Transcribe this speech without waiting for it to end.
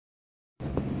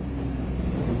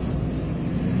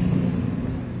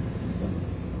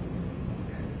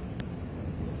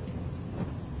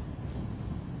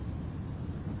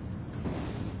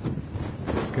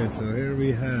Okay, so here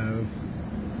we have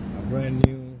a brand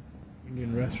new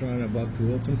Indian restaurant about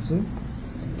to open soon.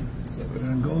 So we're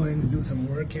gonna go and do some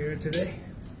work here today.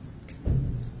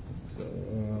 So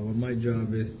what my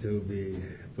job is to be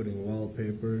putting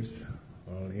wallpapers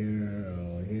all here,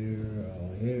 all here,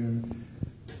 all here.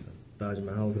 Taj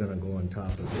Mahal is gonna go on top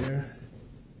of there.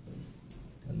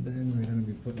 And then we're gonna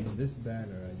be putting this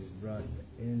banner I just brought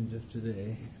in just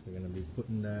today. We're gonna be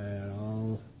putting that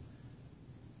all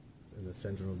in the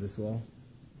center of this wall.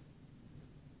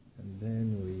 And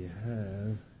then we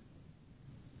have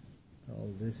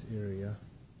all this area.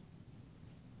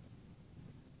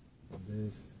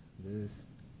 This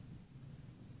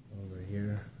over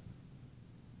here,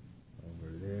 over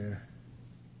there,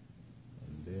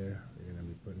 and there. We're gonna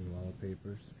be putting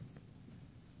wallpapers.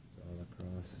 So all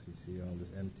across, you see all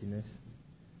this emptiness,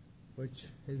 which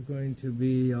is going to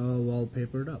be all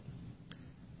wallpapered up.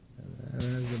 And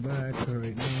there's the back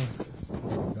right now. It's a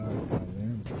little dark down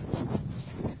there.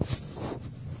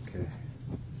 Okay,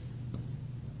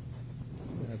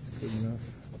 that's good enough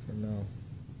for now.